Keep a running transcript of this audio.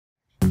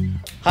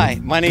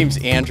Hi, my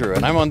name's Andrew,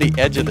 and I'm on the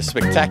edge of the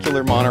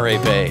spectacular Monterey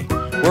Bay.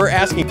 We're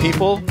asking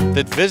people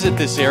that visit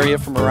this area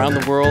from around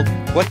the world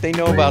what they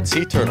know about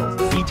sea turtles.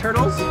 Sea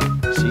turtles?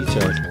 Sea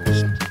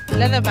turtles.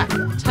 Leatherback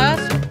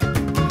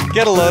turtle.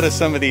 Get a load of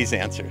some of these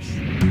answers.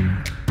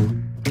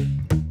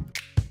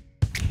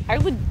 I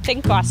would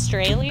think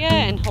Australia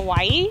and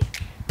Hawaii,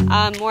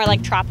 more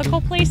like tropical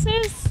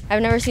places.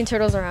 I've never seen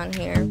turtles around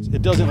here.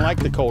 It doesn't like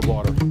the cold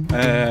water.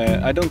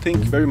 I don't think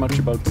very much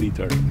about sea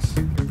turtles.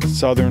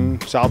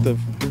 South of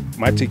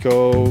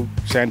Mexico,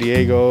 San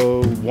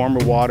Diego,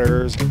 warmer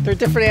waters. They're a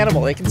different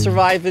animal. They can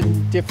survive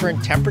in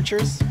different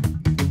temperatures.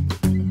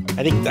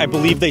 I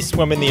believe they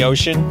swim in the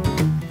ocean,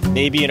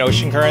 maybe in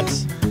ocean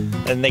currents,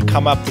 and they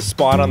come up to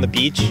spawn on the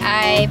beach.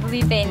 I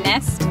believe they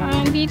nest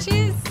on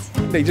beaches.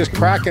 They just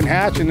crack and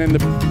hatch, and then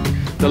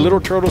the little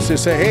turtles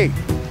just say, hey,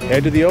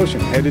 head to the ocean,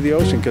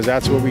 because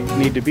that's where we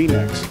need to be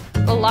next.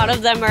 A lot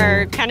of them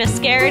are kind of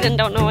scared and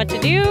don't know what to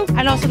do.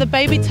 And also the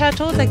baby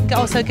turtles, they can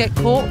also get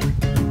caught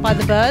by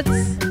the birds.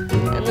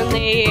 And then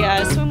they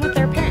swim with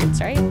their parents,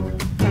 right?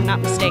 If I'm not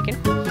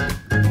mistaken.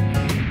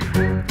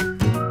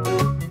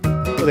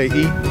 Well, they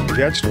eat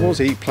vegetables,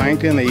 they eat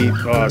plankton, they eat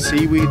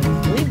seaweed.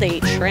 I believe they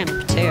eat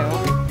shrimp too.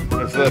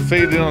 If they're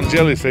feeding on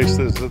jellyfish,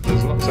 there's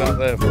lots out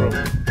there for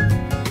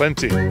them.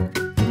 Plenty.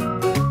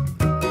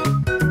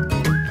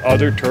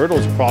 Other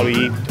turtles probably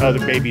eat other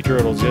baby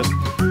turtles just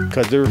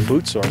because they're a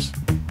food source.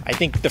 I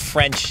think the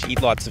French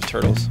eat lots of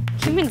turtles.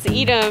 Humans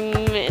eat them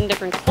in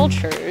different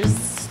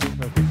cultures.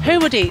 Who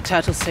would eat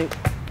turtle soup?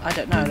 I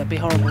don't know, that'd be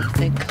horrible to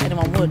think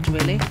anyone would,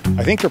 really.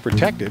 I think they're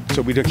protected,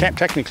 so we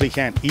technically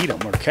can't eat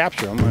them or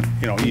capture them.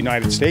 The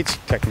United States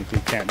technically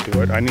can't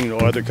do it. I know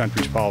other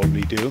countries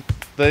probably do.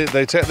 They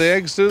take the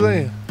eggs, do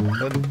they?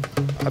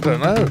 I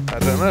don't know.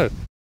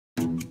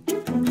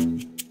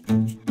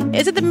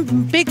 Is it the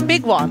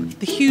big one,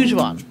 the huge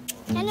one?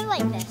 Kind of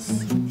like this.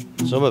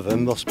 Some of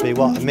them must be,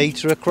 what, a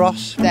metre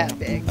across? That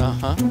big.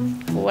 Uh-huh.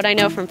 What I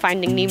know from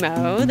Finding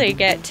Nemo, they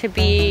get to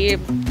be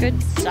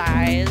good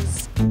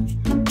size.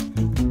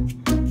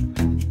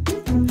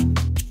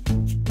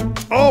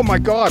 Oh my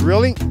God,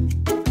 really?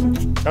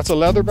 That's a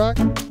leatherback?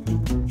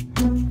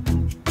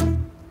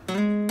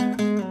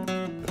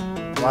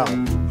 Wow.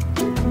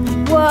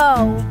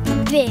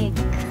 Whoa, big.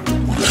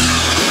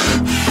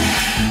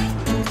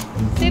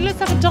 See, it looks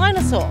like a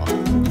dinosaur.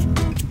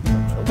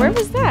 Where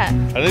was that?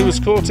 And it was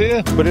caught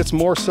here. But it's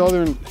more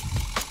southern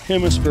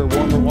hemisphere,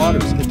 warmer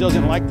waters. It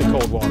doesn't like the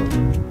cold water.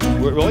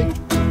 Really?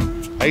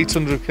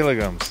 800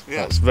 kilograms.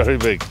 Yeah. That's very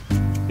big.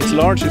 It's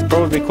large, it's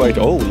probably quite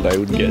old, I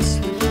would guess.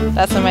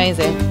 That's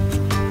amazing.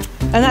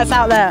 And that's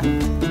out there?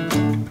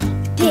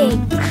 Big.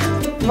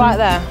 Right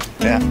there?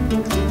 Yeah.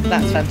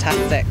 That's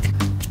fantastic.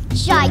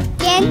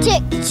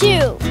 Gigantic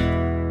too.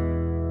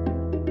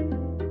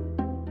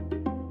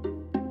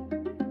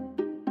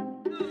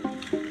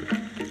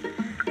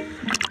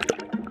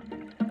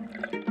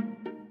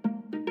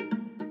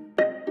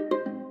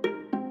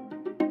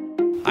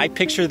 I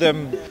picture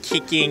them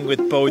kicking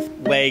with both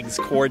legs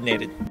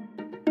coordinated.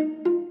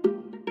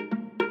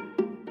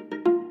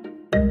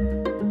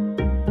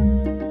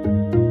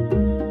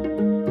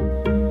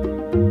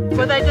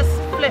 Will they just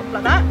flip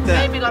like that?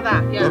 Maybe like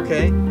that, yeah.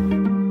 Okay.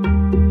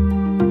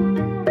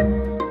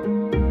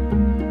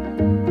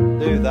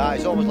 Do that,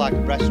 it's almost like a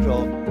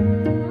breaststroke.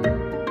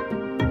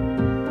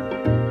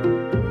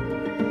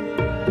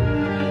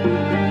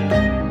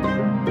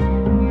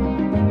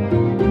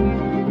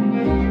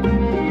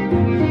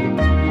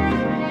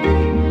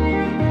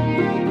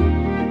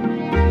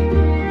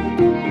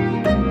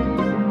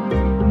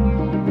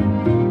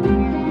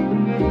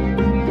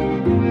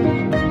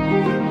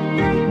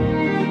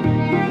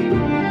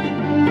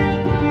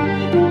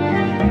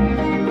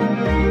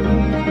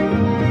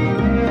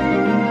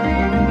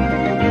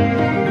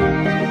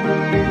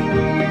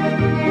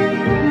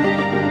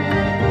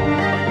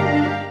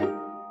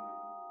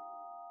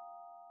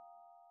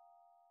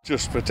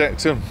 Just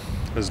protect them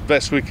as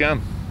best we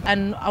can.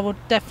 And I will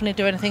definitely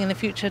do anything in the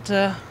future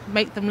to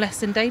make them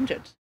less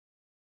endangered.